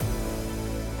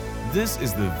This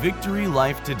is the Victory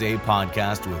Life Today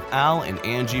podcast with Al and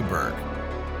Angie Burke.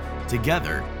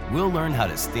 Together, we'll learn how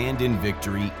to stand in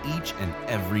victory each and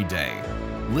every day.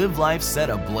 Live life set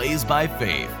ablaze by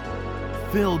faith,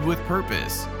 filled with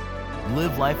purpose.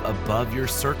 Live life above your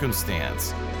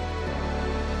circumstance.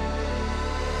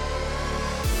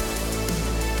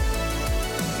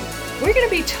 We're going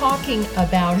to be talking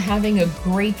about having a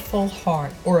grateful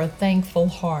heart or a thankful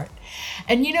heart.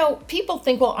 And you know, people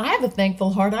think, well, I have a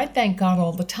thankful heart. I thank God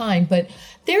all the time. But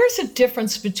there is a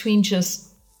difference between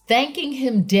just thanking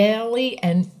Him daily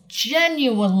and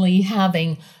genuinely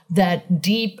having that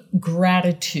deep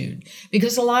gratitude.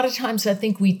 Because a lot of times I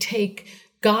think we take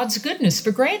God's goodness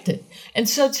for granted. And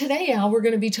so today, Al, we're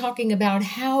going to be talking about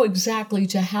how exactly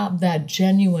to have that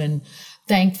genuine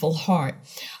thankful heart.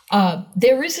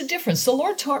 There is a difference. The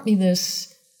Lord taught me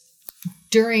this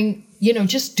during,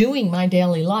 just doing my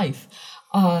daily life.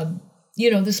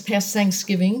 This past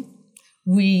Thanksgiving,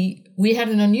 we had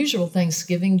an unusual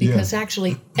Thanksgiving because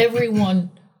actually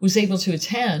everyone was able to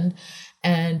attend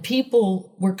and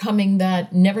people were coming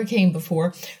that never came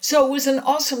before. So it was an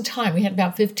awesome time. We had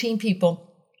about 15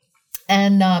 people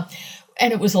and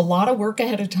it was a lot of work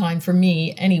ahead of time for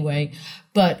me anyway.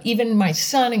 But even my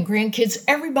son and grandkids,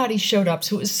 everybody showed up.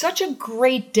 So it was such a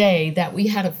great day that we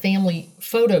had a family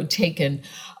photo taken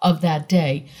of that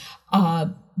day.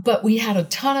 But we had a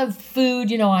ton of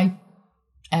food. Al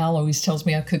always tells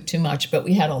me I cook too much, but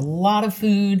we had a lot of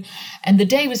food and the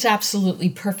day was absolutely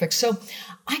perfect. So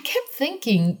I kept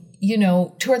thinking,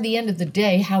 toward the end of the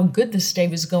day, how good this day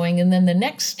was going. And then the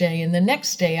next day and the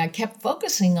next day, I kept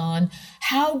focusing on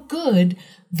how good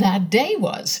that day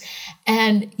was.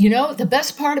 And, the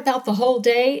best part about the whole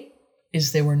day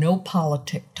is there were no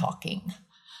politic talking.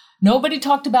 Nobody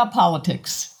talked about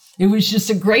politics. It was just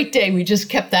a great day. We just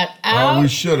kept that out. Oh, we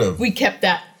should have. We kept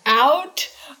that out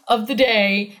of the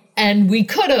day, and we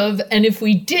could have. And if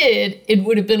we did, it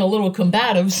would have been a little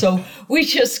combative. So we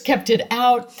just kept it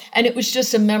out, and it was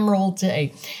just a memorable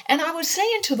day. And I was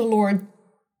saying to the Lord,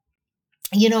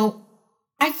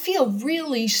 I feel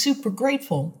really super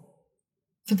grateful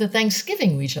for the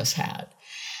Thanksgiving we just had.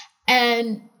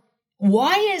 And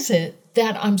why is it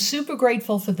that I'm super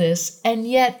grateful for this, and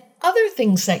yet other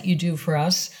things that you do for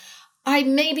us, I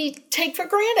maybe take for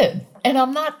granted, and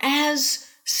I'm not as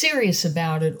serious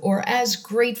about it or as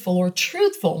grateful or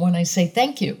truthful when I say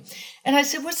thank you. And I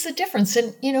said, what's the difference?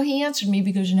 And, he answered me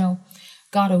because,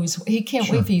 God he can't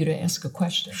wait for you to ask a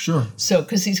question. Sure. So,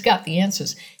 because he's got the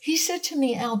answers. He said to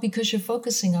me, Al, because you're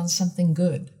focusing on something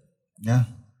good. Yeah.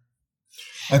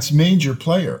 That's major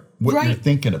player, what you're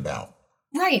thinking about.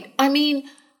 Right. I mean,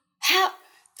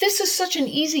 this is such an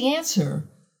easy answer,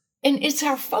 and it's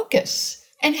our focus.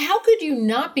 And how could you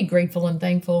not be grateful and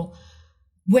thankful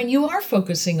when you are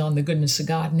focusing on the goodness of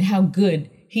God and how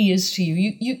good He is to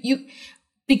you?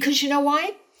 Because you know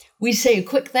why? We say a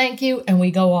quick thank you and we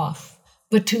go off.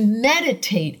 But to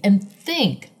meditate and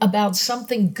think about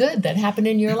something good that happened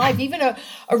in your life, even a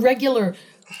regular,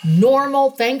 normal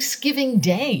Thanksgiving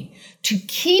day, to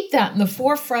keep that in the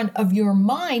forefront of your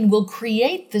mind will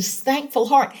create this thankful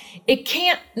heart. It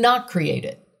can't not create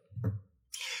it.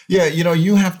 Yeah,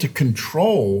 you have to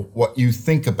control what you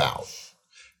think about.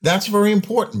 That's very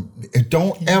important.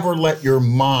 Don't ever let your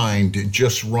mind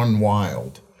just run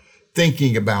wild,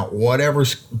 thinking about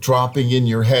whatever's dropping in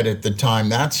your head at the time.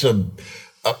 That's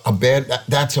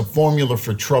that's a formula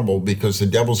for trouble, because the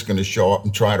devil's going to show up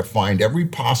and try to find every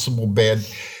possible bad.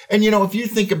 And, if you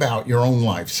think about your own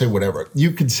life, say whatever,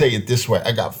 you could say it this way: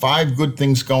 I got 5 good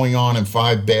things going on and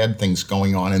 5 bad things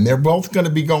going on, and they're both going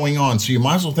to be going on. So you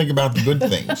might as well think about the good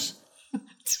things.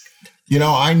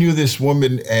 I knew this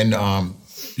woman, and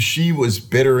she was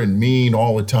bitter and mean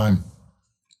all the time.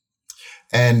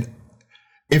 And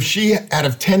if she, out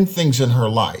of 10 things in her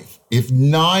life, if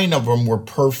 9 of them were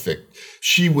perfect,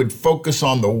 she would focus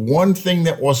on the one thing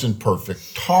that wasn't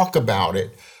perfect, talk about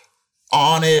it,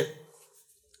 on it,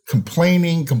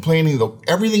 complaining,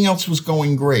 everything else was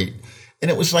going great.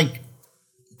 And it was like,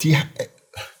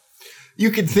 you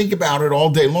could think about it all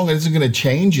day long. It isn't going to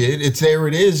change it. It's there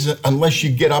it is. Unless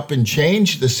you get up and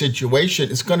change the situation,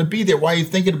 it's going to be there. Why are you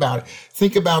thinking about it?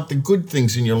 Think about the good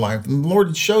things in your life. And the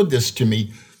Lord showed this to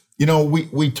me.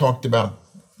 We talked about,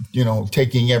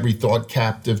 taking every thought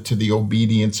captive to the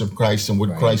obedience of Christ and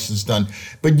what Christ has done.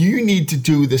 But you need to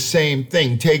do the same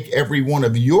thing. Take every one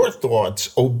of your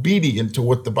thoughts obedient to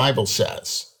what the Bible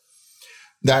says.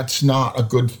 That's not a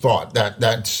good thought.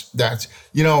 That's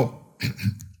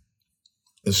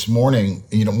this morning,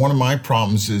 one of my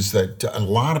problems is that a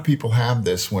lot of people have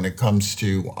this when it comes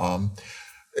to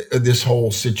this whole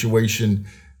situation.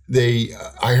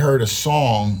 I heard a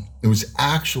song. It was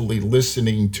actually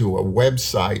listening to a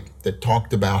website that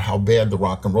talked about how bad the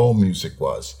rock and roll music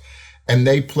was. And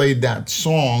they played that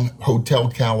song, Hotel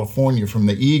California from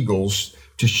the Eagles,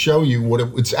 to show you what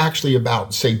it's actually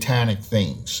about, satanic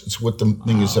things. It's what the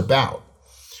thing is about.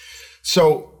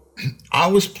 So I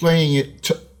was playing it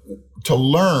to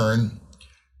learn.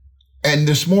 And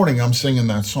this morning I'm singing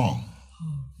that song.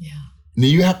 Now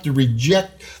you got to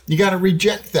reject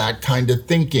that kind of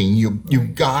thinking. You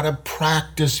got to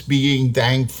practice being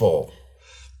thankful.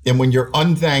 And when you're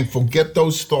unthankful, get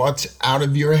those thoughts out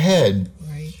of your head.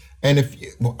 Right. And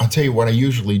I'll tell you what I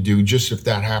usually do, just if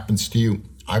that happens to you,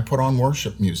 I put on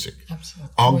worship music.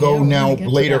 Absolutely. I'll go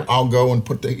later, I'll go and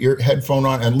put the headphone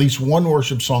on, at least one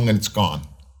worship song, and it's gone.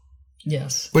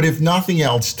 Yes. But if nothing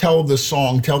else, tell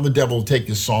the devil to take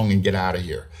his song and get out of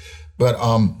here. But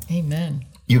Amen.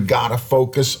 You got to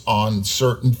focus on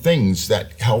certain things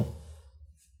that help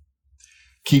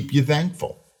keep you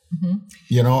thankful.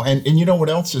 Mm-hmm. And you know what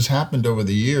else has happened over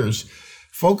the years?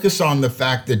 Focus on the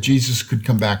fact that Jesus could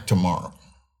come back tomorrow.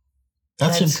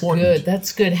 That's important. Good.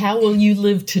 That's good. How will you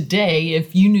live today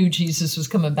if you knew Jesus was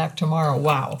coming back tomorrow?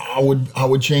 Wow. I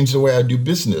would change the way I do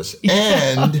business.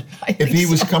 And if he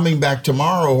was coming back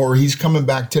tomorrow or he's coming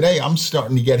back today, I'm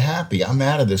starting to get happy. I'm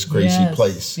out of this crazy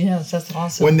place. Yes, that's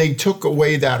awesome. When they took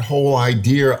away that whole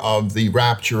idea of the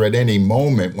rapture at any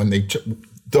moment, when they took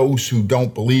those who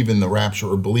don't believe in the rapture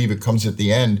or believe it comes at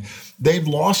the end, they've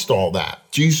lost all that.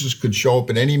 Jesus could show up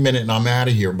at any minute and I'm out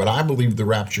of here, but I believe the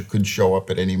rapture could show up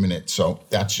at any minute. So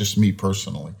that's just me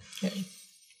personally. Okay.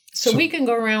 So we can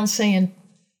go around saying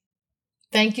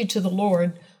thank you to the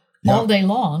Lord all day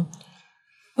long,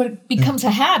 but it becomes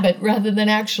a habit rather than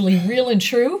actually real and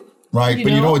true. Right,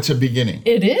 it's a beginning.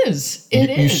 It is.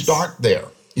 You start there.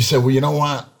 You say, well, you know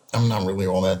what? I'm not really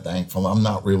all that thankful. I'm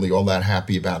not really all that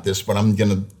happy about this, but I'm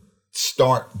going to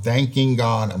start thanking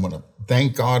God. I'm going to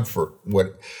thank God for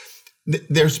what.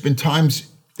 There's been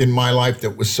times in my life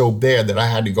that was so bad that I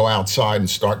had to go outside and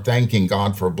start thanking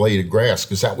God for a blade of grass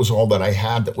because that was all that I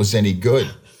had that was any good.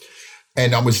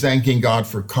 And I was thanking God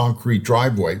for concrete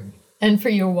driveway. And for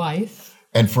your wife.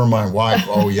 And for my wife.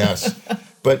 Oh, yes.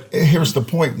 But here's the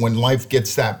point. When life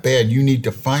gets that bad, you need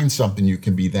to find something you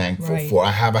can be thankful for. I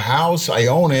have a house. I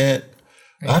own it.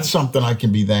 Right. That's something I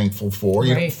can be thankful for.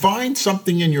 Right. Find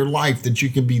something in your life that you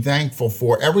can be thankful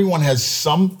for. Everyone has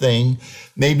something.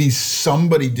 Maybe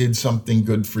somebody did something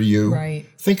good for you. Right.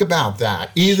 Think about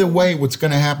that. Either way, what's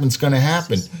going to happen is going to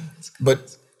happen.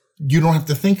 But you don't have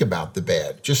to think about the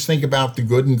bad. Just think about the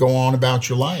good and go on about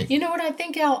your life. You know what I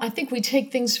think, Al? I think we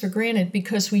take things for granted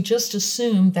because we just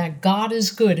assume that God is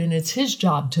good and it's his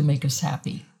job to make us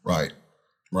happy. Right.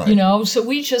 Right. So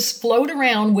we just float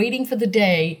around waiting for the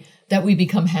day that we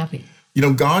become happy.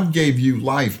 God gave you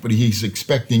life, but he's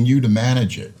expecting you to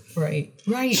manage it. Right.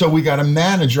 Right. So we got to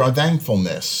manage our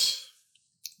thankfulness.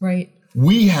 Right.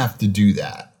 We have to do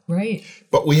that. Right.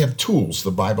 But we have tools.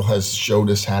 The Bible has showed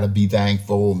us how to be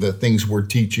thankful. The things we're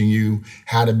teaching you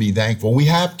how to be thankful. We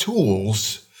have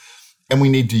tools and we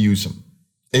need to use them.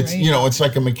 It's, it's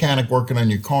like a mechanic working on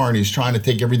your car and he's trying to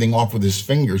take everything off with his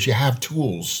fingers. You have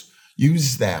tools.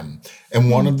 Use them. And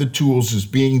one of the tools is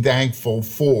being thankful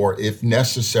for, if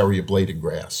necessary, a blade of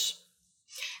grass.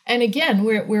 And again,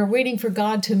 we're waiting for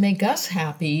God to make us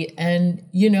happy. And,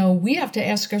 we have to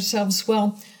ask ourselves,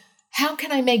 well, how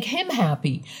can I make him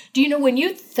happy? Do you know when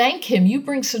you thank him, you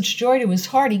bring such joy to his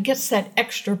heart. He gets that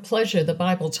extra pleasure the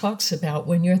Bible talks about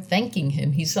when you're thanking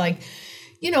him. He's like,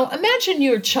 imagine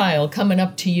your child coming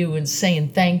up to you and saying,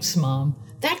 thanks, Mom.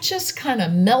 That just kind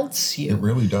of melts you. It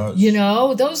really does.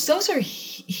 Those are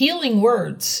healing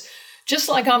words. Just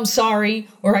like I'm sorry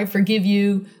or I forgive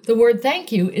you, the word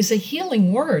thank you is a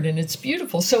healing word and it's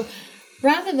beautiful. So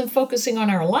rather than focusing on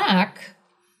our lack,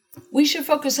 we should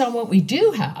focus on what we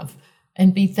do have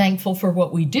and be thankful for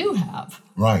what we do have.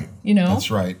 Right.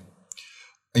 That's right.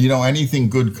 Anything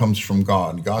good comes from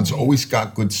God. God's always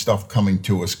got good stuff coming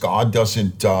to us. God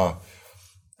doesn't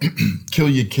kill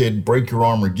your kid, break your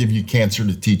arm, or give you cancer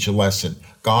to teach a lesson.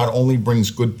 God only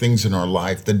brings good things in our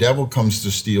life. The devil comes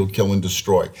to steal, kill, and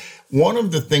destroy. One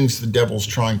of the things the devil's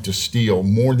trying to steal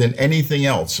more than anything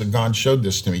else, and God showed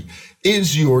this to me,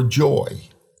 is your joy.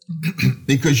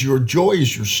 Because your joy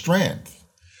is your strength.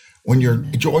 When you're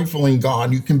joyful in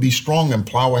God, you can be strong and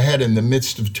plow ahead in the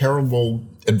midst of terrible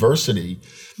adversity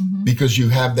because you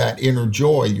have that inner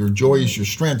joy. Your joy is your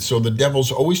strength. So the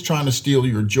devil's always trying to steal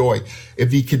your joy.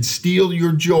 If he could steal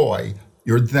your joy,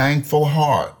 your thankful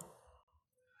heart,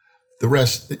 the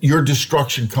rest, your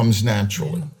destruction comes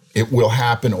naturally. Yeah. It will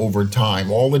happen over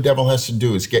time. All the devil has to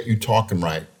do is get you talking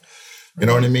right. You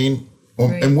know what I mean?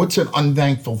 Right. And what's an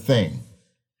unthankful thing?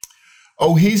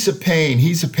 Oh, he's a pain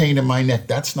in my neck.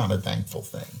 That's not a thankful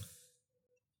thing.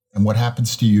 And what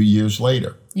happens to you years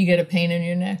later? You get a pain in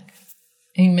your neck.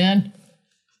 Amen.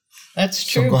 That's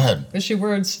true. So go ahead. Push your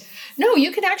words. No,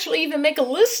 you can actually even make a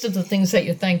list of the things that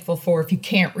you're thankful for if you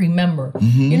can't remember.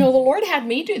 Mm-hmm. You know, the Lord had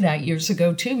me do that years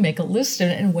ago too, make a list,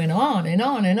 and it went on and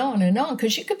on and on and on,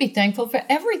 because you could be thankful for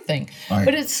everything. Right.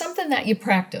 But it's something that you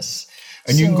practice.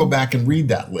 And you can go back and read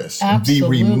that list and be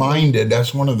reminded.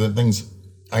 That's one of the things.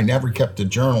 I never kept a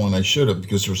journal, and I should have,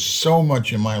 because there's so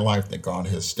much in my life that God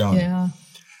has done. Yeah.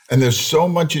 And there's so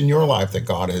much in your life that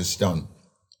God has done.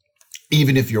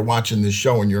 Even if you're watching this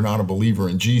show and you're not a believer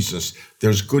in Jesus,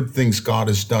 there's good things God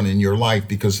has done in your life,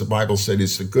 because the Bible said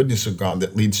it's the goodness of God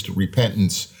that leads to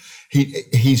repentance.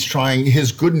 He's trying,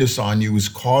 his goodness on you is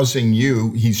causing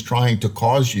you, he's trying to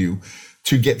cause you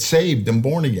to get saved and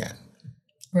born again.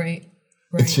 Right.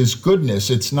 It's his goodness.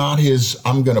 It's not his,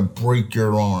 I'm going to break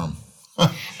your arm.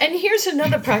 And here's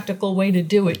another practical way to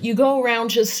do it. You go around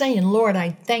just saying, Lord, I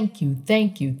thank you,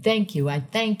 thank you, thank you, I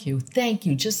thank you, thank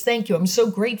you, just thank you. I'm so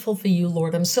grateful for you,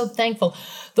 Lord. I'm so thankful.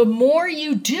 The more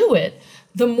you do it,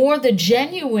 the more the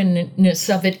genuineness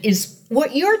of it is.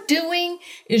 What you're doing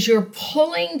is you're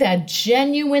pulling that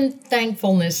genuine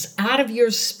thankfulness out of your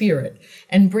spirit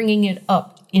and bringing it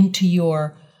up into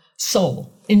your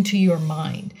soul, into your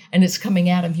mind, and it's coming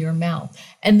out of your mouth.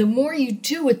 And the more you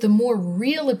do it, the more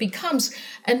real it becomes.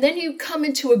 And then you come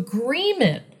into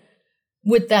agreement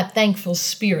with that thankful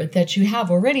spirit that you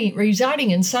have already residing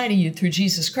inside of you through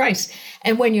Jesus Christ.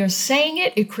 And when you're saying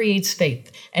it, it creates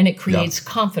faith and it creates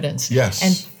confidence. Yes.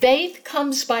 And faith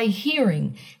comes by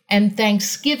hearing, and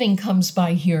thanksgiving comes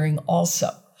by hearing also.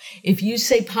 If you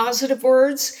say positive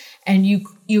words, and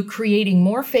you're creating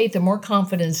more faith and more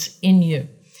confidence in you.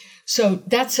 So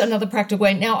that's another practical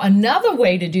way. Now, another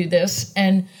way to do this,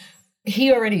 and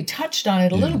he already touched on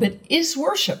it a little bit, is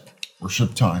worship.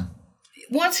 Worship time.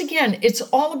 Once again, it's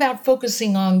all about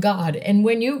focusing on God. And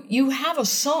when you have a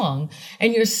song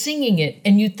and you're singing it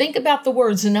and you think about the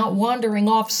words and not wandering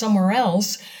off somewhere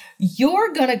else,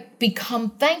 you're going to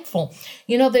become thankful.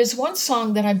 You know, there's one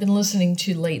song that I've been listening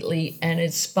to lately, and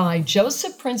it's by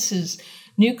Joseph Prince's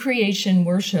New Creation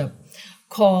Worship,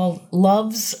 called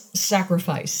Love's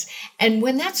Sacrifice. And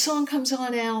when that song comes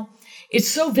on, Al, it's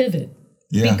so vivid.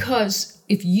 Yeah. Because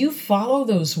if you follow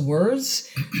those words,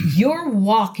 you're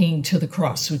walking to the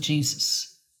cross with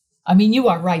Jesus. I mean, you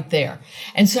are right there.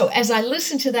 And so as I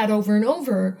listen to that over and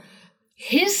over,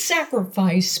 his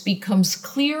sacrifice becomes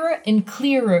clearer and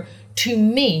clearer to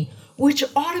me, which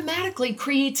automatically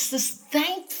creates this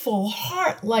thankful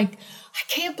heart, like, I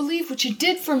can't believe what you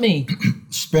did for me.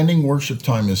 Spending worship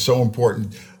time is so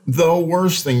important. The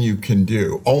worst thing you can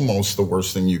do, almost the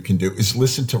worst thing you can do, is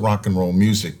listen to rock and roll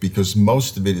music, because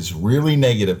most of it is really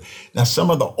negative. Now, some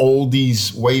of the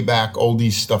oldies, way back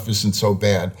oldies stuff isn't so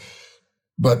bad,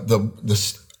 but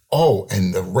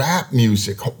and the rap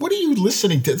music. What are you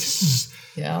listening to? This is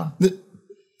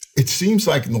It seems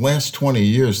like in the last 20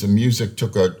 years, the music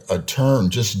took a turn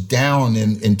just down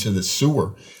into the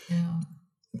sewer. Yeah.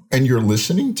 And you're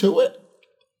listening to it?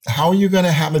 How are you going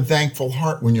to have a thankful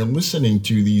heart when you're listening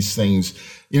to these things?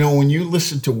 You know, when you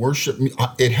listen to worship,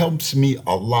 it helps me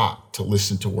a lot to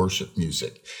listen to worship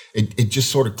music. It just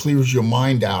sort of clears your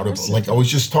mind out of, like I was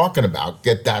just talking about,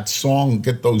 get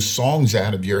those songs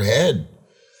out of your head.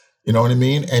 You know what I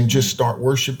mean? And just start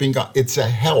worshiping God. It's a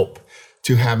help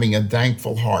to having a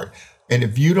thankful heart. And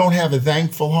if you don't have a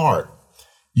thankful heart,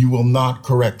 you will not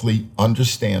correctly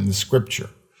understand the scripture,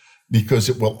 because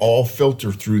it will all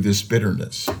filter through this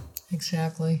bitterness.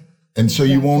 Exactly. And so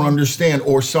you won't understand,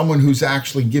 or someone who's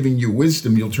actually giving you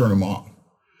wisdom, you'll turn them off,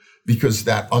 because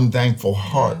that unthankful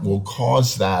heart will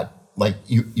cause that, like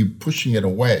you pushing it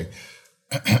away.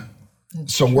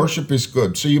 So worship is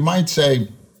good. So you might say,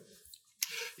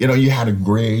 you know, you had a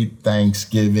great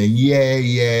Thanksgiving,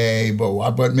 yay,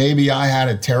 but maybe I had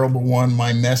a terrible one.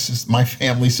 My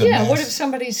family's a mess. Yeah, what if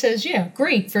somebody says, yeah,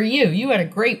 great for you. You had a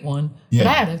great one, but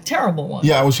I had a terrible one.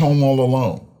 Yeah, I was home all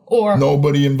alone. Or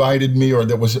nobody invited me, or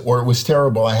it was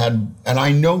terrible. And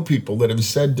I know people that have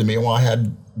said to me, well, I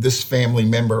had this family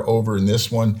member over in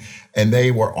this one, and they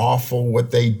were awful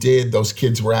what they did. Those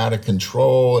kids were out of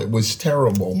control. It was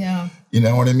terrible. Yeah. You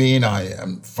know what I mean?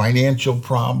 Financial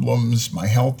problems. My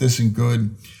health isn't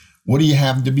good. What do you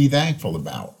have to be thankful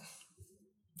about?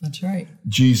 That's right.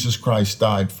 Jesus Christ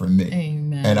died for me.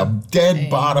 Amen. And a dead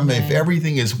bottom, if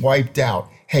everything is wiped out,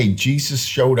 hey, Jesus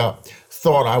showed up,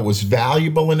 thought I was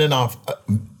valuable enough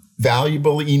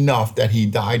that he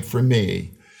died for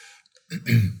me,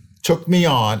 took me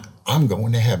on. I'm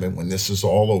going to heaven when this is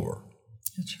all over.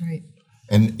 That's right.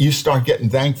 And you start getting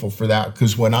thankful for that,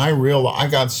 because when I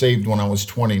got saved when I was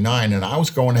 29 and I was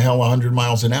going to hell 100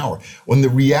 miles an hour. When the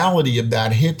reality of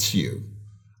that hits you,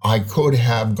 I could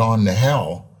have gone to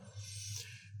hell.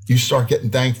 You start getting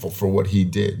thankful for what he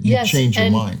did. You change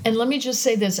your mind. And let me just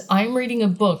say this. I'm reading a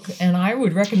book, and I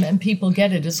would recommend people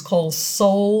get it. It's called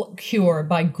Soul Cure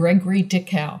by Gregory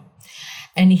Dickow.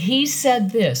 And he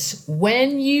said this: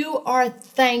 when you are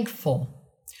thankful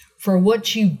for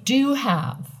what you do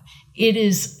have, it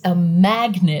is a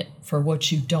magnet for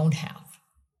what you don't have.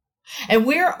 And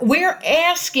we're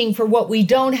asking for what we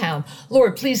don't have.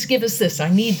 Lord, please give us this. I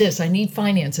need this. I need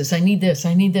finances. I need this.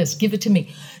 I need this. Give it to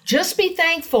me. Just be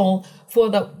thankful for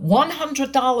the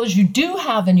 $100 you do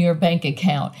have in your bank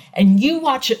account, and you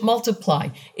watch it multiply.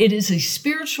 It is a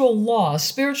spiritual law, a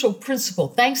spiritual principle.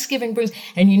 Thanksgiving brings,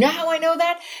 and you know how I know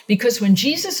that? Because when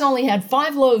Jesus only had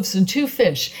 5 loaves and 2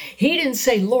 fish, he didn't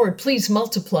say, Lord, please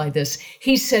multiply this.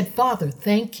 He said, Father,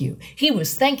 thank you. He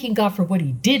was thanking God for what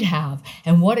he did have.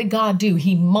 And what did God do?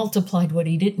 He multiplied what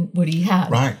he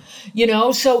had. Right. You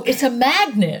know, so it's a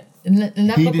magnet. And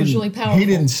that book was really powerful. He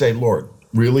didn't say, Lord,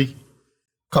 really?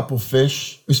 Couple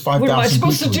fish? There's 5,000 people. What am I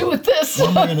supposed to do with this? What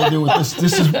am I going to do with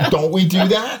this? Don't we do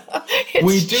that?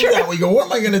 We do that. We go, what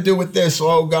am I going to do with this?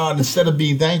 Oh, God, instead of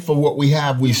being thankful for what we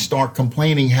have, we start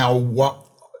complaining the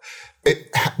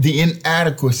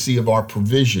inadequacy of our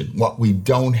provision, what we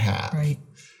don't have. Right.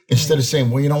 Instead of saying,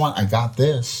 well, you know what? I got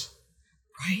this.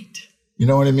 Right. You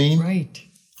know what I mean?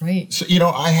 Right. So,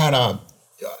 I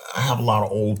have a lot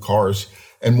of old cars,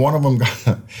 and one of them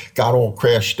got all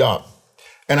crashed up.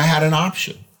 And I had an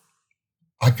option.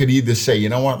 I could either say, you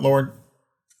know what, Lord,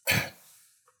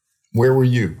 where were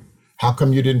you? How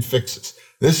come you didn't fix this?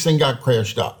 This thing got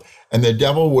crashed up. And the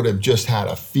devil would have just had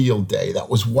a field day. That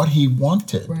was what he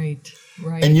wanted. Right.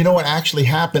 And you know what actually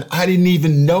happened? I didn't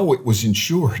even know it was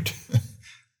insured.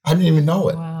 I didn't even know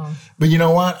it. Wow. But you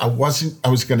know what? I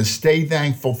was going to stay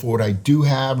thankful for what I do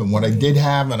have and what I did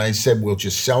have. And I said, we'll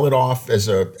just sell it off as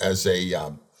a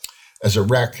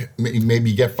wreck,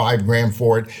 maybe get $5,000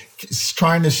 for it,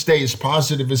 trying to stay as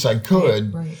positive as I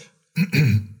could. Right.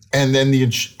 And then the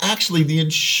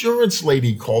insurance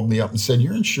lady called me up and said,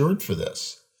 you're insured for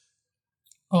this.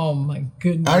 Oh my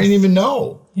goodness. I didn't even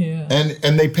know. Yeah.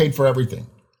 And they paid for everything.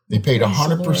 They paid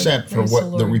 100% for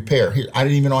what the repair. I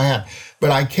didn't even know I had.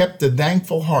 But I kept a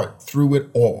thankful heart through it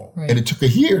all. Right. And it took a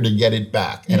year to get it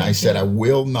back. And I said, I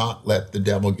will not let the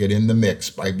devil get in the mix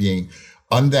by being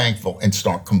unthankful and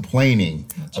start complaining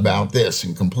about this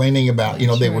and complaining about,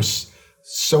 they were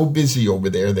so busy over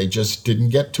there. They just didn't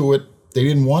get to it. They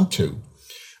didn't want to.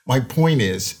 My point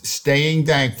is staying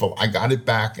thankful. I got it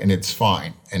back and it's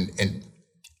fine. And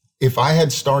if I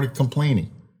had started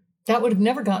complaining, that would have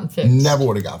never gotten fixed. Never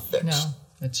would have got fixed. No,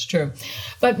 that's true.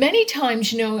 But many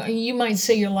times, you might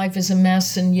say your life is a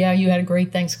mess and you had a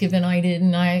great Thanksgiving. I did.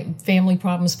 And I family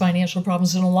problems, financial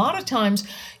problems. And a lot of times,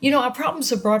 our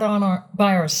problems are brought on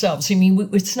by ourselves. I mean,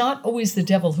 it's not always the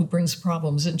devil who brings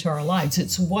problems into our lives.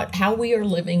 It's how we are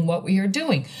living, what we are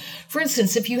doing. For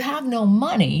instance, if you have no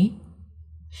money,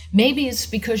 maybe it's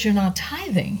because you're not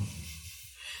tithing.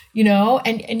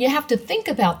 And you have to think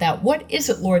about that. What is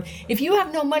it, Lord? If you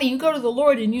have no money, you go to the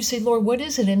Lord and you say, Lord, what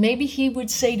is it? And maybe he would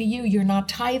say to you, you're not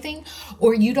tithing,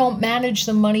 or you don't manage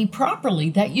the money properly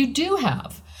that you do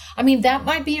have. I mean, that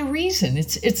might be a reason.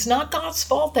 It's not God's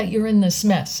fault that you're in this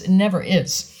mess. It never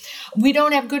is. We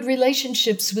don't have good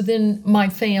relationships within my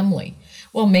family.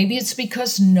 Well, maybe it's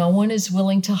because no one is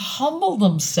willing to humble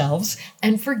themselves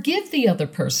and forgive the other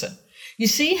person. You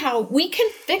see how we can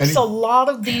fix a lot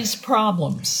of these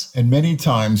problems. And many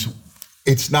times,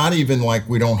 it's not even like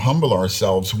we don't humble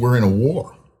ourselves. We're in a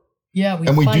war. Yeah,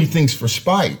 we do things for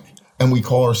spite, and we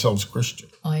call ourselves Christian.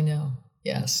 I know.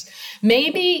 Yes.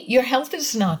 Maybe your health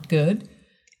is not good.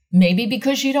 Maybe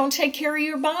because you don't take care of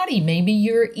your body. Maybe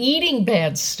you're eating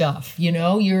bad stuff,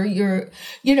 you're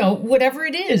whatever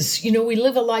it is. We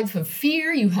live a life of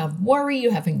fear. You have worry,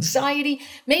 you have anxiety,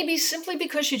 maybe simply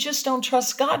because you just don't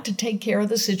trust God to take care of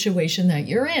the situation that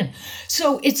you're in.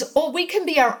 So we can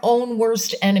be our own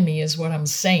worst enemy is what I'm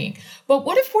saying. But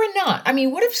what if we're not? I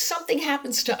mean, what if something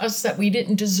happens to us that we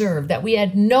didn't deserve, that we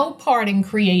had no part in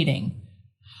creating?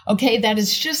 Okay, that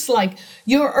is just like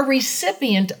you're a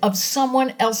recipient of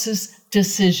someone else's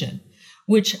decision,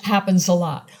 which happens a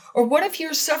lot. Or what if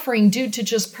you're suffering due to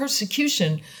just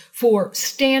persecution for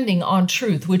standing on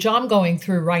truth, which I'm going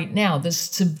through right now, this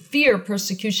severe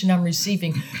persecution I'm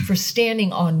receiving for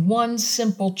standing on one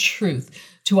simple truth,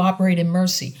 to operate in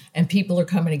mercy, and people are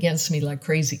coming against me like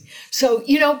crazy. So,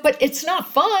 but it's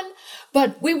not fun,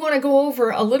 but we want to go over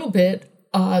a little bit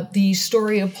the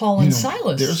story of Paul and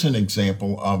Silas. There's an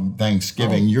example of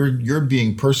Thanksgiving. You're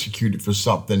being persecuted for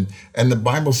something, and the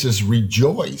Bible says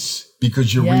rejoice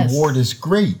because your reward is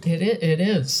great. It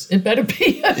is. It better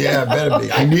be. Yeah, it better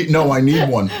be. I need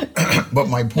one. But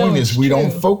my point is, we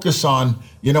don't focus on,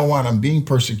 you know what, I'm being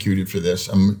persecuted for this.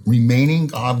 I'm remaining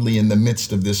godly in the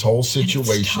midst of this whole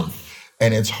situation.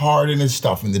 And it's hard and it's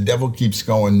tough, and the devil keeps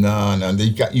going, no,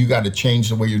 you got to change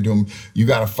the way you're doing. You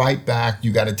got to fight back.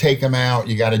 You got to take them out.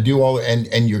 You got to do all,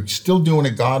 and you're still doing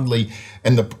it godly.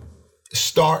 And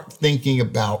start thinking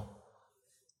about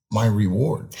my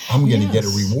reward. I'm going to get a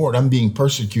reward. I'm being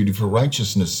persecuted for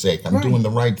righteousness' sake. I'm doing the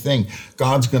right thing.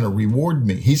 God's going to reward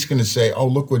me. He's going to say, oh,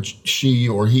 look what she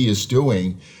or he is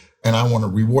doing, and I want to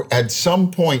reward. At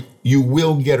some point, you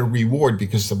will get a reward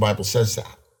because the Bible says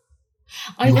that.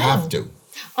 You have to.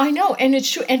 I know. And it's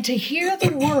true. And to hear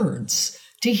the words,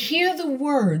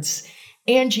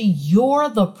 Angie, you're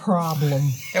the problem.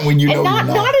 And when you know not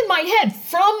you're not in my head,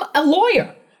 from a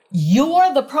lawyer,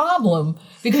 you're the problem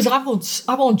because I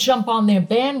won't jump on their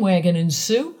bandwagon and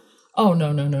sue. Oh,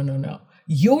 no.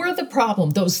 You're the problem.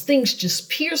 Those things just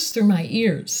pierce through my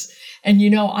ears. And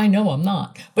I know I'm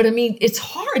not. But I mean, it's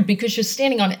hard because you're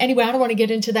standing on it. Anyway, I don't want to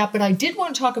get into that, but I did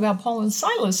want to talk about Paul and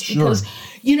Silas because,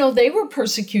 they were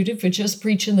persecuted for just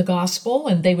preaching the gospel,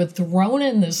 and they were thrown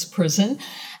in this prison.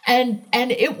 And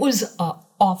it was an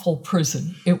awful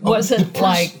prison. It wasn't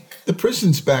the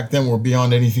prisons back then were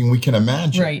beyond anything we can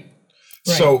imagine. Right.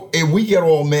 So if we get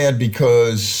all mad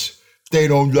because they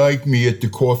don't like me at the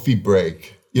coffee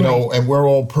break. And we're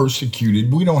all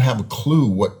persecuted. We don't have a clue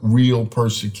what real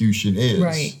persecution is.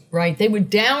 Right. They were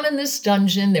down in this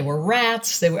dungeon. There were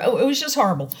rats. It was just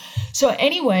horrible. So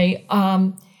anyway,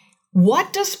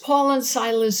 what does Paul and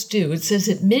Silas do? It says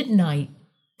at midnight,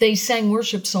 they sang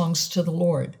worship songs to the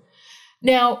Lord.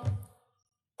 Now,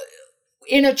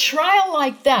 in a trial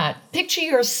like that, picture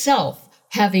yourself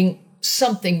having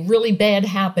something really bad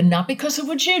happen, not because of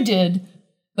what you did,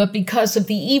 but because of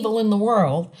the evil in the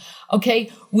world.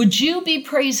 Okay, would you be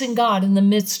praising God in the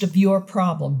midst of your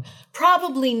problem?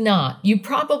 Probably not. You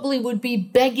probably would be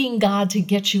begging God to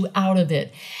get you out of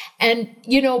it. And,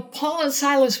 Paul and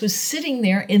Silas was sitting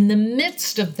there in the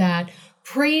midst of that,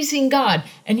 praising God.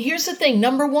 And here's the thing.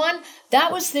 Number one,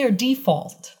 that was their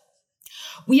default.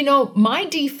 My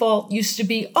default used to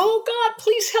be, oh, God,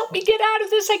 please help me get out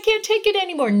of this. I can't take it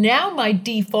anymore. Now my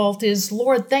default is,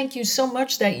 Lord, thank you so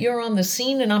much that you're on the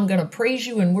scene, and I'm going to praise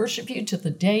you and worship you to the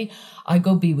day I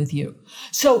go be with you.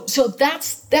 So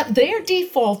that's that. Their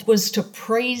default was to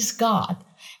praise God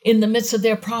in the midst of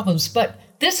their problems. But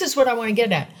this is what I want to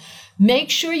get at. Make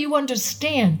sure you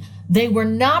understand they were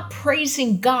not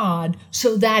praising God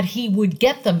so that he would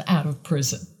get them out of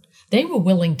prison. They were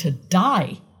willing to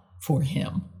die for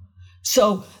him.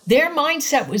 So their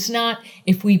mindset was not,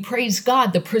 if we praise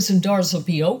God, the prison doors will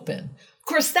be open. Of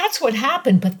course, that's what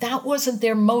happened, but that wasn't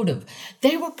their motive.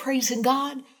 They were praising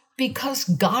God because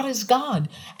God is God,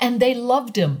 and they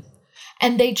loved him,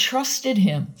 and they trusted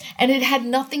him, and it had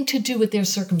nothing to do with their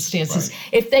circumstances. Right.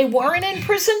 If they weren't in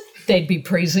prison, they'd be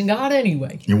praising God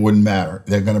anyway. It wouldn't matter.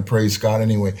 They're going to praise God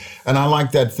anyway. And I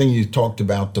like that thing you talked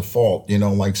about, default.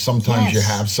 Like sometimes you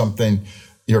have something,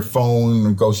 your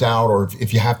phone goes out, or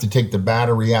if you have to take the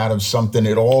battery out of something,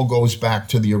 it all goes back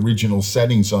to the original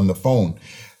settings on the phone,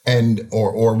 and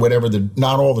or whatever.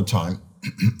 Not all the time.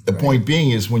 The point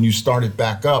being is when you start it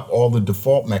back up, all the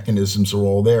default mechanisms are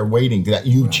all there waiting that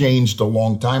you changed a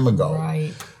long time ago.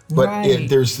 But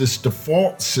there's this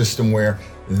default system where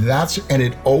and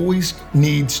it always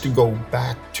needs to go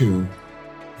back to,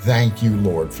 thank you,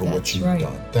 Lord, for what you've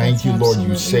done. Thank you, Lord,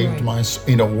 you saved my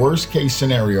soul. Worst case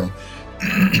scenario,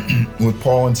 with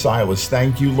Paul and Silas,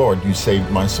 thank you, Lord, you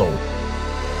saved my soul.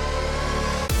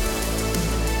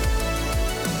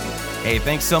 Hey,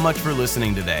 thanks so much for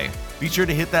listening today. Be sure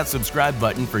to hit that subscribe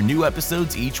button for new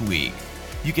episodes each week.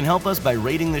 You can help us by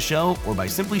rating the show or by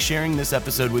simply sharing this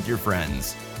episode with your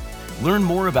friends. Learn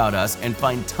more about us and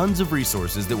find tons of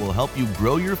resources that will help you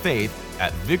grow your faith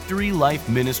at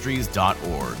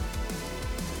victorylifeministries.org.